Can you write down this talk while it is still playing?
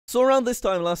So around this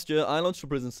time last year, I launched a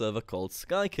prison server called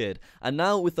SKYCADE, and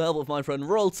now with the help of my friend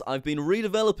Roltz, I've been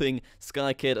redeveloping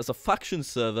SKYCADE as a faction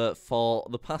server for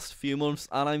the past few months,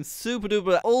 and I'm super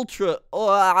duper ultra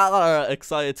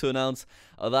excited to announce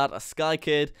that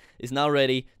SKYCADE is now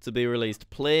ready to be released.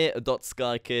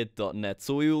 Play.skykade.net.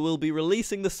 So we will be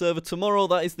releasing the server tomorrow.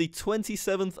 That is the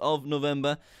 27th of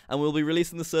November, and we'll be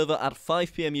releasing the server at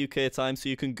 5 PM UK time, so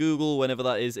you can Google whenever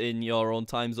that is in your own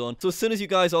time zone. So as soon as you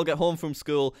guys all get home from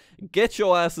school, get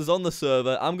your asses on the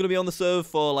server. I'm going to be on the server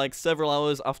for like several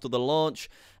hours after the launch,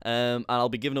 and I'll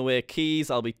be giving away keys.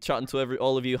 I'll be chatting to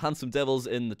all of you handsome devils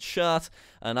in the chat,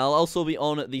 and I'll also be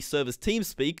on the server's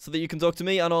TeamSpeak so that you can talk to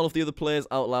me and all of the other players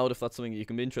out loud if that's something you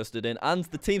can be interested in. And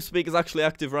the TeamSpeak is actually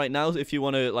active right now if you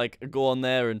want to like go on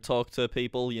there and talk to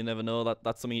people. You never know,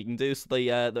 that's something you can do. So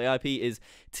the IP is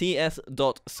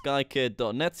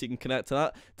ts.skykade.net, so you can connect to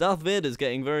that. Darth Vader's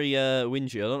getting very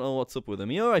whingy. I don't know what's up with him.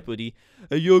 You alright, buddy?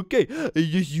 Are you okay?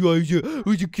 Yes, you are.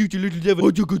 Who's a cute little devil?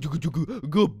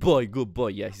 Good boy, good boy.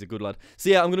 Yeah, he's a good lad. So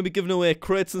yeah, I'm going to be giving away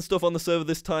crates and stuff on the server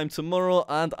this time tomorrow,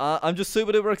 and I'm just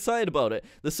super duper excited about it.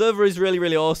 The server is really,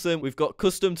 really awesome. We've got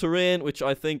custom terrain, which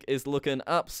I think is looking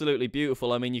absolutely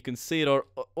beautiful. I mean, you can see it all.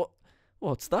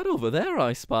 What's that over there,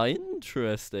 I spy?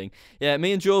 Interesting. Yeah,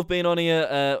 me and Joe have been on here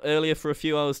earlier for a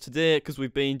few hours today because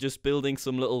we've been just building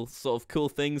some little sort of cool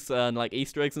things and like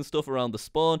Easter eggs and stuff around the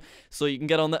spawn. So you can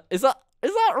get on that. Is that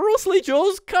Rustly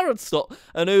Joe's carrot stop?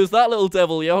 And who's that little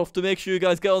devil? You have to make sure you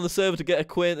guys get on the server to get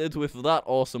acquainted with that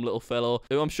awesome little fellow,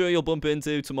 who I'm sure you'll bump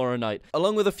into tomorrow night.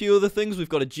 Along with a few other things, we've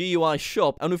got a GUI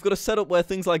shop, and we've got a setup where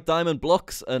things like diamond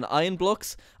blocks and iron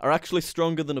blocks are actually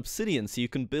stronger than obsidian, so you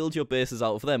can build your bases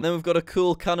out of them. Then we've got a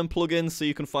cool cannon plugin, so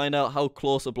you can find out how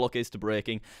close a block is to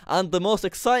breaking. And the most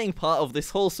exciting part of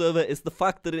this whole server is the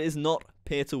fact that it is not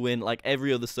pay to win like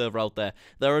every other server out there.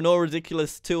 There are no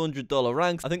ridiculous $200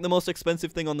 ranks. I think the most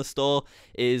expensive thing on the store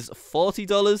is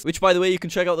 $40, which by the way, you can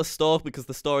check out the store because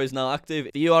the store is now active.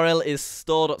 The URL is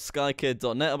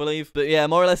store.skykade.net, I believe. But yeah,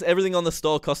 more or less everything on the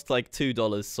store costs like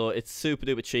 $2, so it's super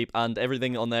duper cheap, and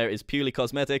everything on there is purely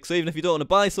cosmetic. So even if you don't want to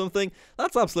buy something,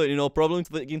 that's absolutely no problem,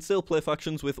 so that you can still play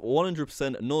factions with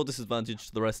 100% no disadvantage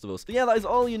to the rest of us. But yeah, that is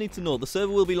all you need to know. The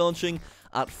server will be launching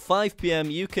at 5 PM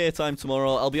UK time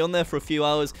tomorrow. I'll be on there for a few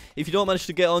hours. If you don't manage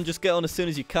to get on, just get on as soon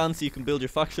as you can so you can build your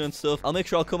faction and stuff. I'll make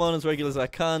sure I'll come on as regular as I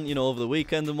can, you know, over the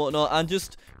weekend and whatnot, and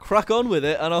just crack on with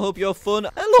it, and I hope you have fun.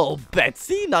 Hello,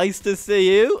 Betsy, nice to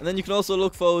see you. And then you can also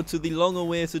look forward to the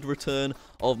long-awaited return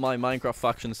of my Minecraft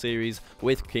faction series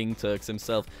with King Turks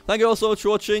himself. Thank you all so much for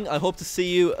watching. I hope to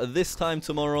see you this time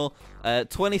tomorrow,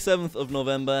 27th of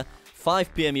November,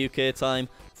 5 PM UK time,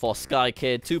 for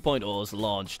SKYCADE 2.0's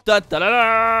launch. Da da da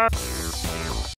da!